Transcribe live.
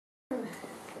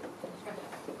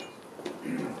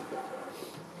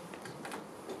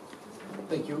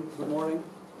Thank you. Good morning.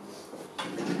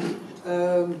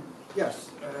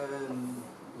 Yes,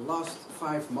 last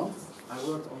 5 months I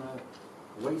worked on a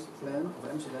waste plan of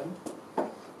Amsterdam.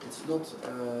 It's not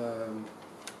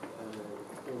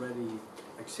already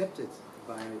accepted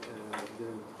by the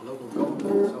local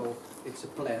government, so it's a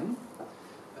plan.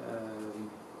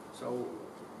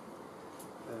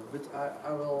 But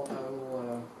I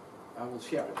will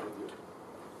share it with you.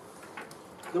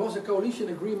 There was a coalition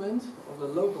agreement of the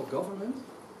local government,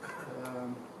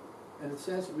 and it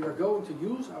says we are going to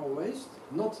use our waste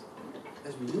not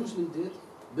as we usually did,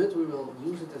 but we will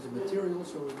use it as a material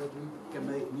so that we can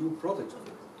make new products of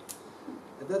it.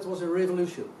 And that was a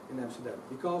revolution in Amsterdam,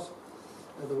 because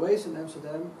the waste in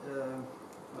Amsterdam,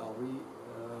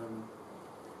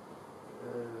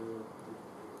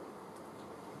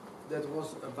 that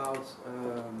was about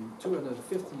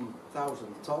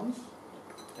 250,000 tons,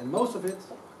 and most of it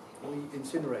we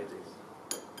incinerated.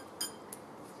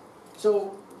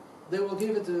 So they will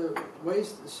give it a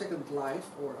waste a second life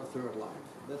or a third life.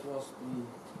 That was the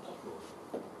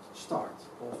start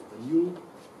of a new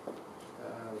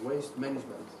waste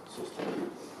management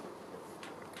system.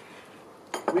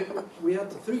 We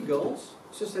had 3 goals.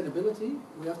 Sustainability,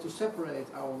 we have to separate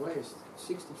our waste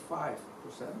 65%,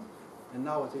 and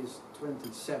now it is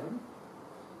 27%.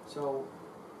 So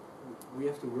we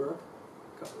have to work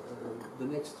the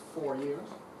next 4 years.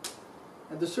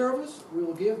 And the service, we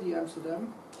will give the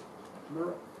Amsterdam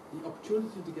the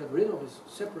opportunity to get rid of his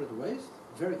separate waste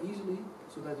very easily,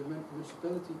 so that the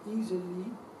municipality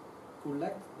easily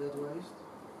collect that waste.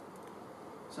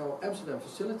 So Amsterdam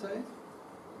facilitate,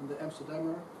 and the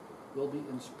Amsterdammer will be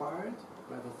inspired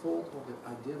by the thought of the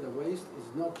idea that waste is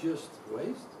not just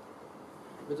waste,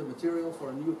 but a material for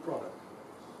a new product.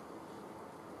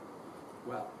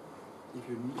 Well, if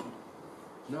you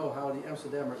know how the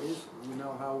Amsterdammer is, you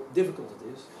know how difficult it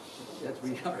is that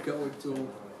we are going to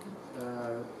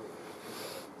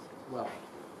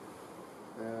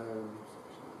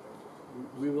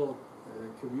we will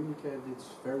communicate this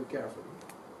very carefully.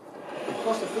 The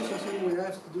cost efficiency, we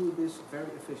have to do this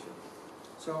very efficient.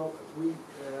 So we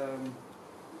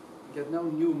get no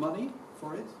new money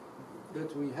for it,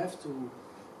 but we have to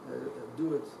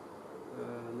do it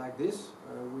like this.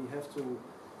 We have to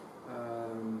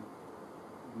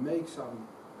make some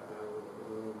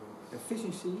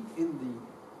efficiency in the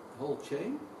whole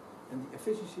chain, and the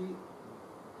efficiency,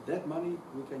 that money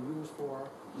we can use for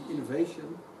the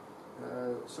innovation,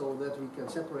 so that we can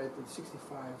separate the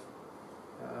 65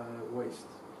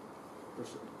 waste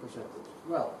percentage.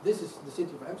 Well, this is the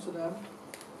city of Amsterdam.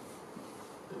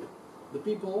 The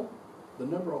people, the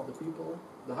number of the people,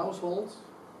 the households.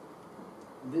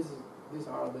 These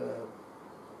are the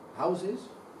houses.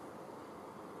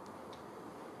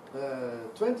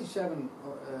 27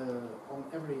 on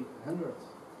every 100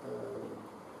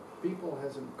 people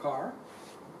has a car.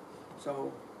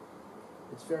 So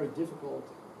it's very difficult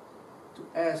to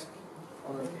ask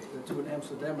to an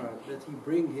Amsterdammer that he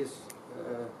bring his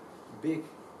big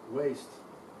waste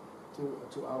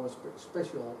to our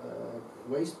special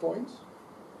waste points.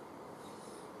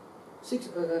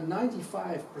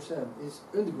 95% is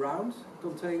underground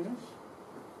containers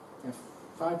and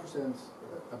 5%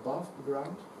 above the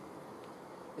ground.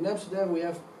 In Amsterdam we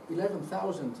have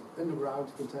 11,000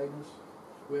 underground containers.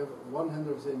 We have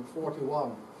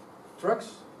 141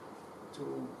 trucks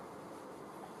to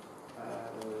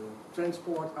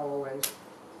transport our waste.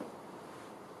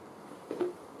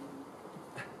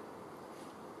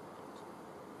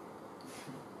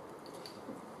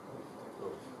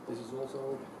 This is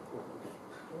also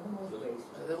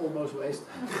almost waste.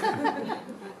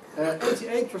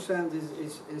 88%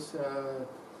 is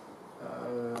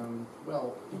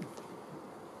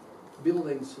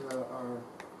buildings are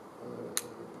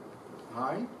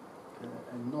high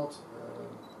and not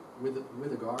with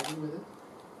a garden with it.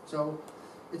 So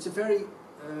it's a very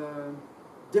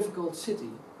difficult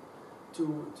city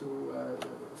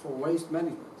for waste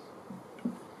management,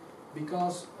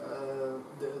 because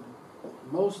the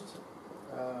most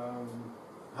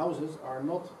houses are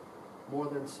not more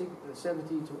than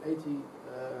 70 to 80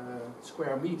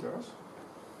 square meters,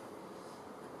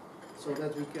 so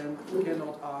that we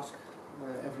cannot ask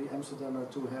every Amsterdammer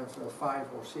to have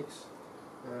 5 or 6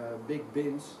 big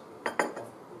bins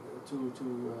to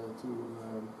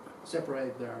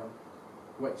separate their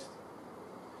waste.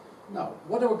 Now,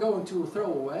 what are we going to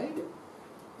throw away?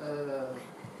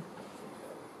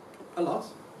 A lot.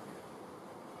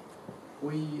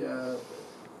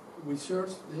 We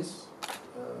searched this,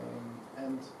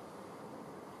 and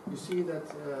you see that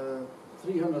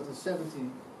 370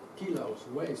 kilos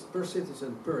waste per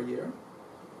citizen per year,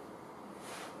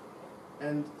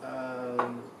 and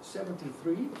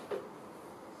 73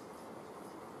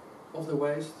 of the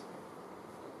waste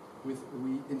we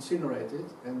incinerate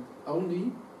it, and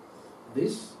only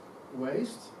this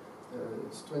waste,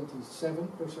 it's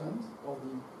 27% of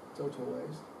the total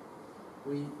waste,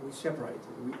 we separate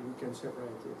it, we can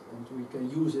separate it, and we can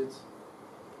use it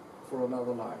for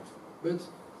another life. But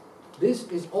this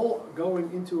is all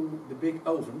going into the big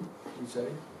oven, we say.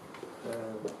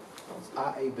 It's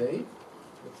AEB,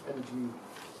 that's energy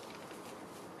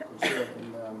conserved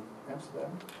in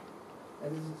Amsterdam,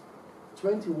 and it is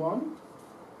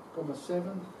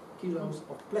 21.7 kilos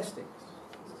of plastics.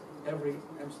 Every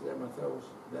Amsterdammer throws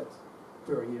that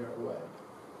per year away.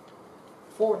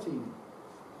 14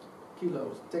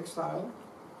 kilos textile,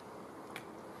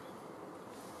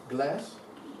 glass,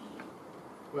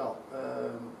 well,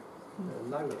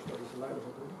 luilers, what is luilers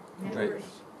ook doen?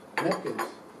 Napkins.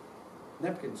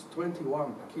 Napkins,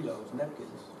 21 kilos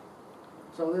napkins.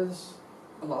 So that's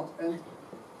a lot. And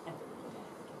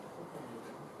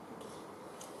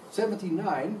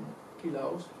 79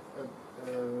 kilos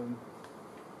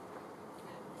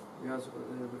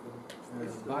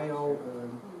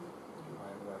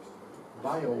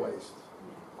bio waste.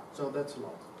 So that's a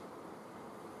lot.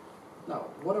 Now,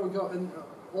 what are we going? And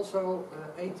also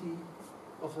 80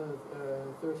 of the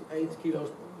 38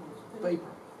 kilos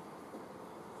paper.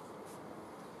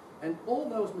 And all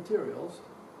those materials,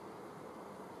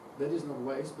 that is not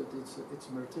waste, but it's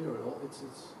material. It's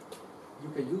you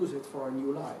can use it for a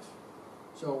new life.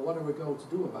 So what are we going to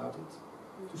do about it?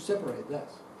 To separate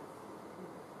that.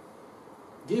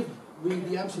 Give we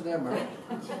the Amsterdammer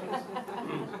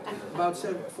about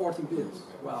 14 bins.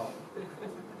 Well,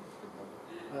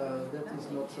 that is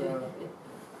not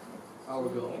our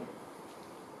goal.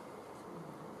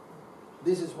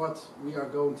 This is what we are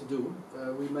going to do.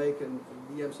 We make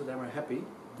the Amsterdammer happy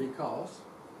because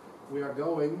we are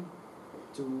going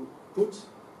to put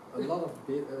a lot of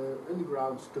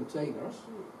underground containers,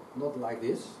 not like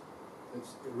this,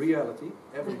 it's reality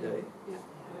every day.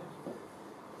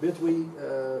 But we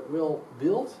will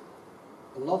build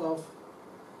a lot of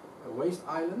waste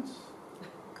islands.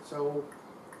 So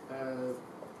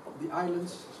the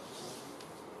islands,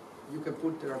 you can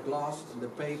put their glass, and the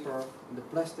paper, and the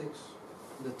plastics,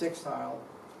 and the textile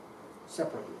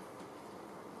separately.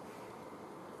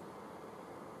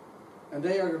 And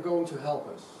they are going to help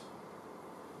us.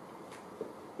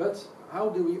 But how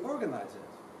do we organize it?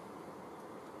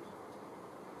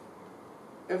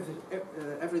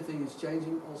 Everything is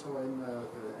changing also in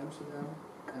Amsterdam,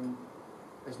 and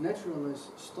as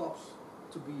naturalness stops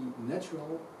to be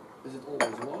natural as it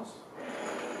always was,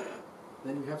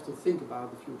 then you have to think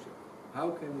about the future.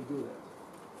 How can we do that?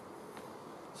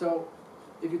 So,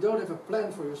 if you don't have a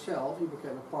plan for yourself, you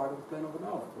become a part of the plan of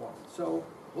another one. So,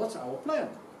 what's our plan?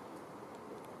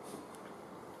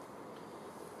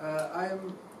 I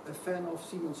am a fan of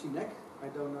Simon Sinek. I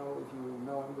don't know if you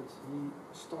know him, but he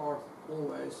starts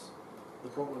always the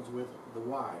problems with the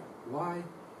why. Why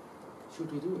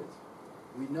should we do it?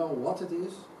 We know what it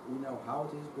is, we know how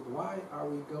it is, but why are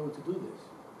we going to do this?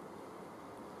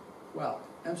 Well,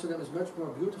 Amsterdam is much more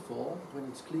beautiful when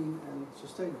it's clean and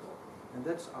sustainable, and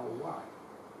that's our why.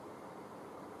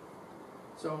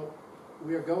 So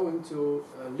we are going to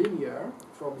linear,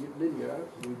 from linear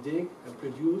we dig and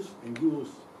produce and use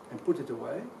and put it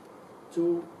away,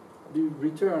 to the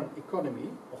return economy,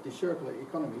 of the circular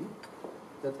economy,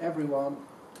 that everyone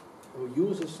who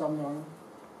uses someone,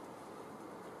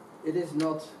 it is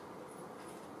not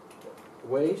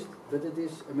waste, but it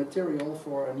is a material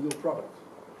for a new product.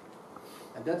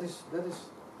 And that is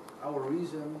our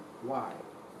reason why.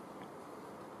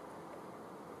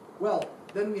 Well,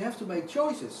 then we have to make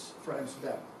choices for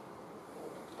Amsterdam.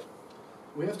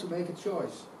 We have to make a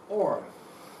choice. Or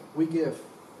we give,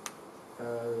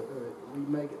 we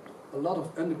make a lot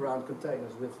of underground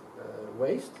containers with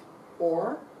waste,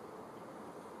 or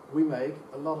we make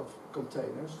a lot of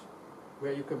containers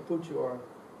where you can put your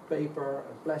paper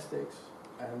and plastics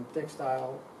and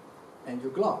textile and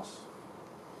your glass.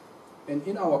 And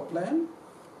in our plan,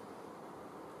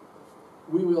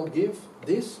 we will give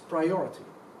this priority.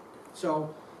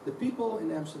 So the people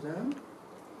in Amsterdam,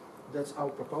 that's our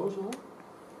proposal,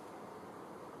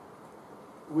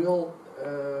 will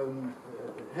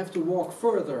have to walk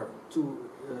further to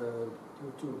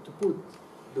put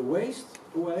the waste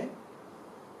away,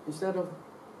 instead of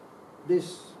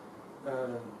this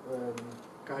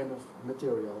kind of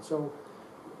material. So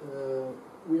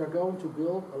we are going to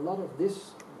build a lot of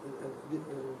this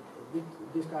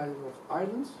kind of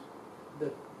islands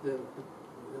that the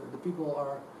people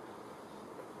are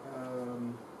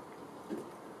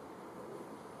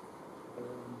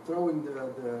throwing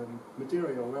the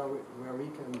material where we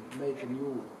can make a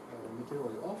new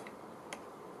material of,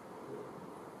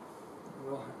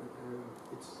 well,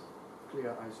 it's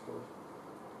clear, I suppose.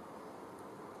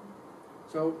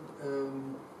 So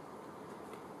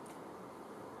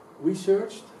we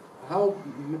searched how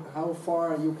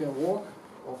far you can walk,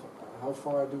 or how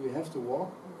far do you have to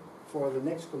walk for the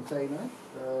next container,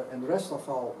 and the rest of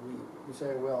all we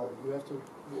say, well, you have to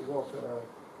walk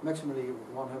maximally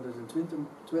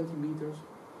 120 meters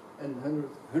and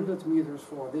 100 meters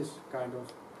for this kind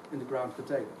of in-the-ground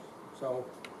containers. So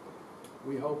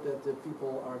we hope that the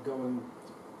people are going to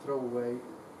throw away,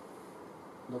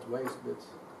 not waste, but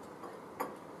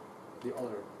the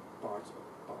other parts of the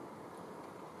pump.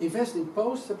 Invest in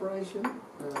post-separation.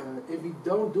 If we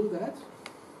don't do that,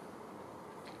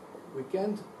 we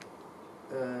can't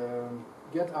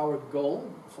get our goal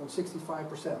from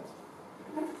 65%.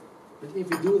 But if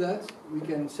we do that, we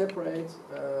can separate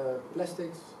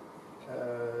plastics,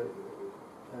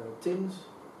 tins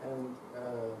and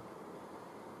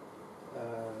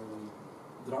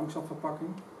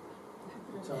drankzakverpakking.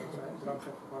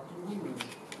 Drankzakverpakking.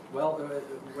 Well,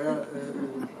 where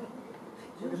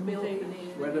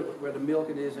the milk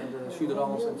it is and the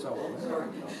suderans and so on.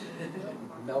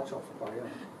 Melkzakverpakking. Yeah.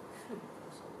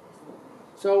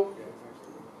 So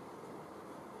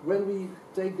when we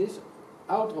take this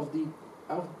out of the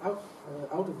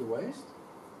waste,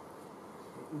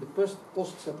 in the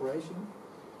post separation,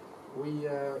 we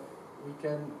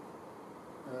can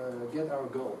get our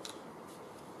goals.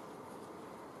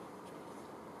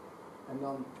 And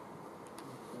then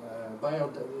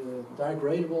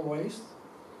biodegradable waste.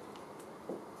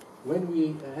 When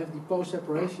we have the post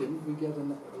separation, we get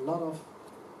a lot of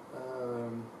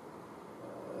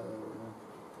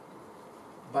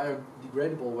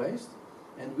biodegradable waste,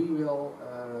 and we will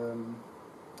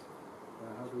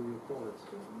how do you call it?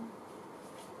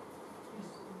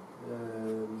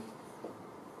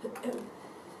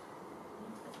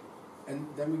 And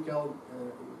then we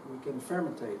can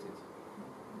fermentate it,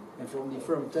 and from the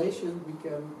fermentation we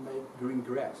can make green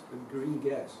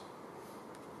gas.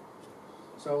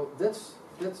 So that's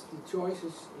the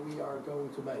choices we are going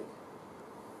to make.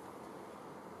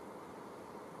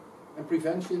 And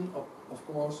prevention, of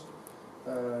course,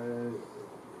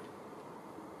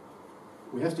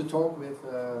 we have to talk with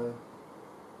the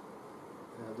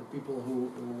people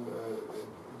who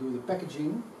do the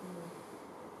packaging,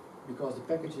 because the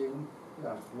packaging,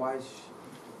 yeah, why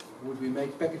would we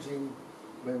make packaging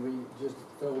when we just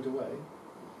throw it away?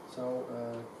 So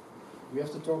we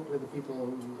have to talk with the people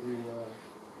who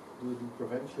do the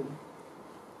prevention,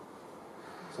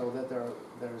 so that there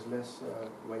is less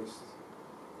waste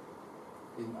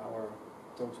in our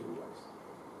total waste.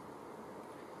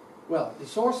 Well, the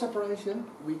source separation,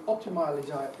 we optimize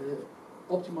the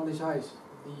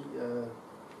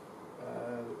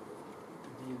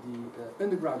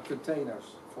underground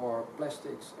containers for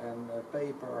plastics and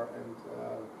paper and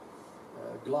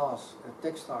glass and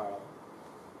textile,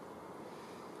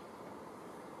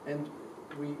 and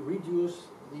we reduce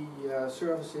the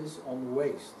services on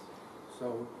waste,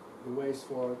 so the waste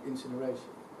for incineration.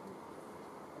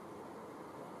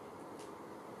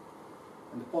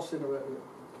 And the post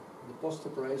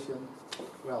separation,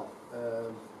 well,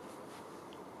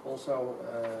 also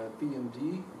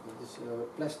PMD, that is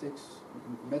plastics,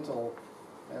 metal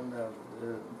en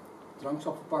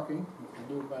drankzakverpakking,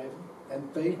 doe ik maar even,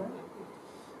 and paper.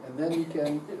 And then we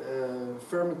can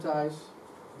fermentize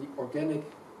the organic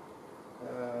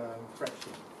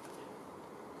fraction.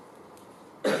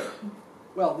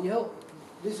 Well,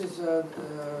 this is a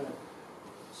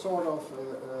sort of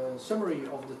summary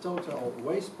of the total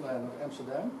waste plan of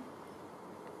Amsterdam.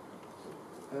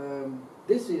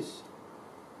 This is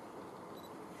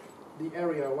the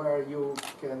area where you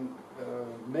can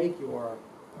make your,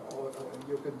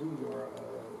 you can do your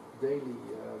daily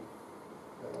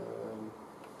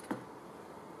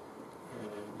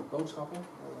boodschappen,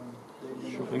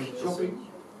 shopping.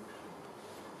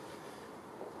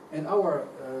 And our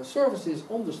services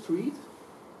on the street,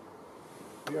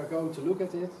 we are going to look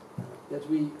at it, that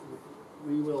we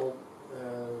will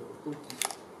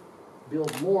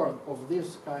build more of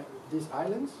these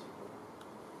islands,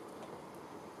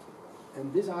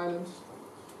 and these islands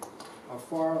are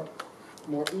far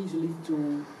more easily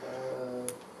to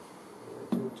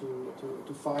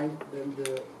find than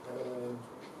the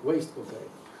waste container.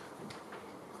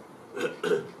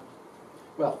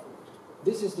 Well,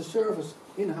 this is the service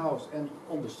in-house and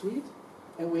on the street,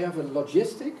 and we have a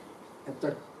logistic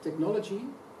and technology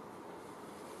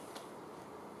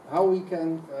how we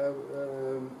can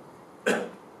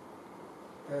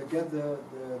get the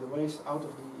waste out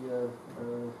of the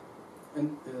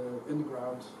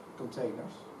underground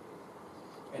containers.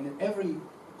 And in every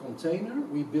container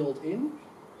we build in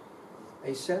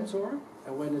a sensor,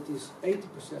 and when it is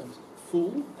 80%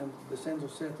 full, and the sensor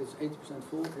said it's 80%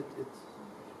 full, it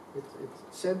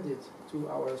sends it to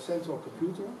our central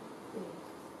computer,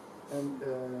 and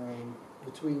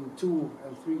between 2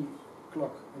 and 3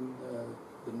 o'clock in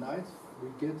the night we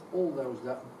get all those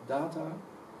data,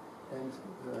 and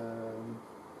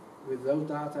with those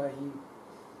data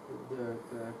the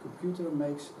computer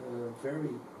makes a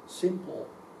very simple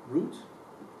route.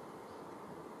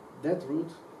 That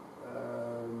route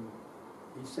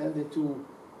he sends it to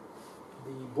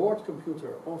the board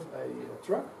computer of a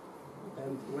truck,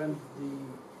 and when the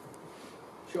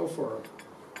chauffeur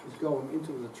is going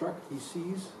into the truck, he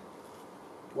sees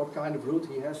what kind of route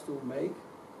he has to make.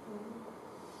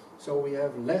 So we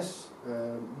have less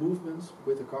movements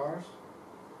with the cars,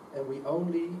 and we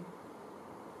only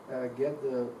get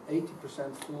the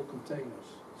 80% full containers.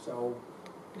 So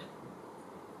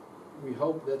we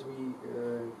hope that we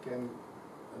can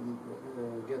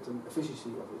get an efficiency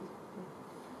of it.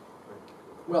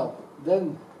 Well,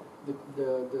 then the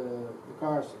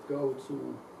cars go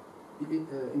to the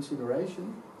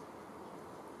incineration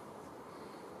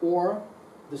or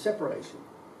the separation.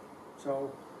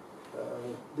 So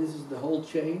this is the whole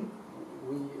chain.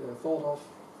 We thought of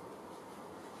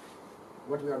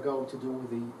what we are going to do with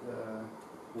the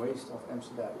waste of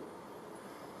Amsterdam.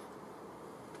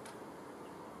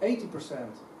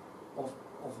 80% of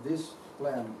this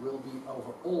plan will be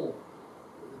over all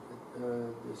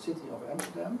the city of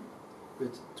Amsterdam,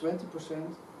 with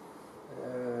 20%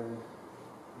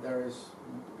 there is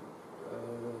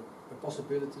a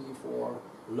possibility for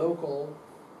local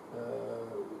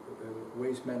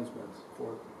waste management,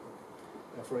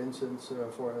 for instance,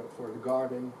 for the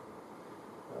garden,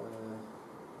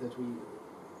 that we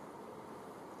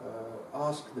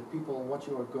ask the people what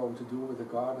you are going to do with the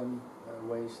garden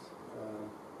waste.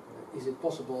 Is it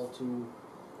possible to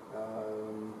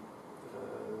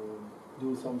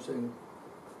do something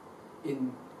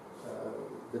in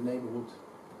the neighborhood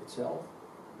itself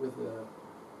with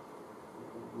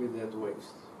that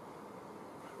waste?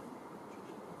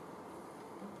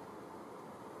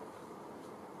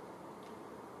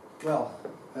 Well,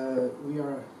 we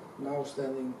are now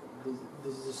standing.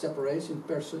 This is a separation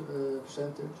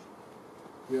percentage.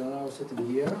 We are now sitting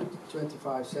here.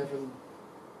 25.7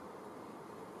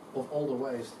 of all the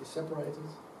waste is separated.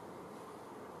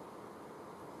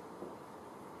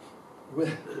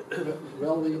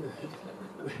 Well,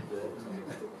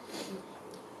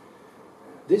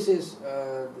 this is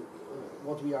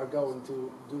what we are going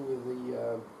to do with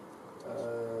the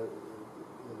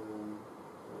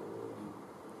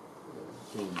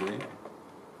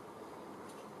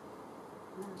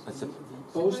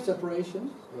post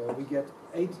separation. We get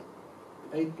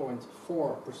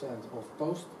 8.4% of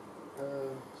post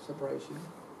separation.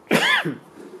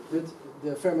 But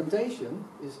the fermentation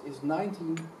is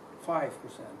 19.5%,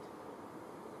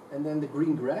 and then the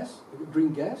green gas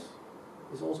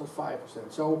is also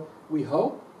 5%. So we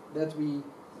hope that we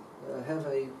have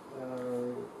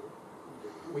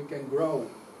we can grow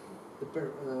the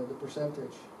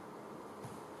percentage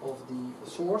of the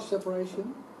source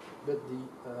separation, but the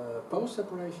post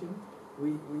separation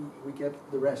we get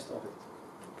the rest of it.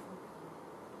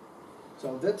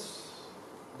 So that's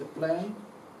the plan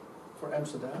for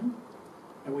Amsterdam,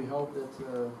 and we hope that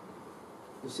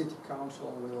the city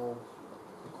council will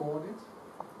record it,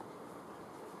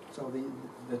 so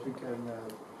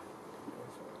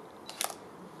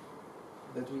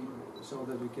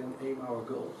that we can aim our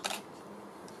goals.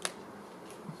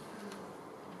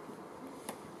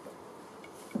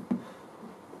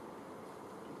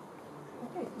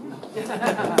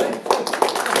 Okay.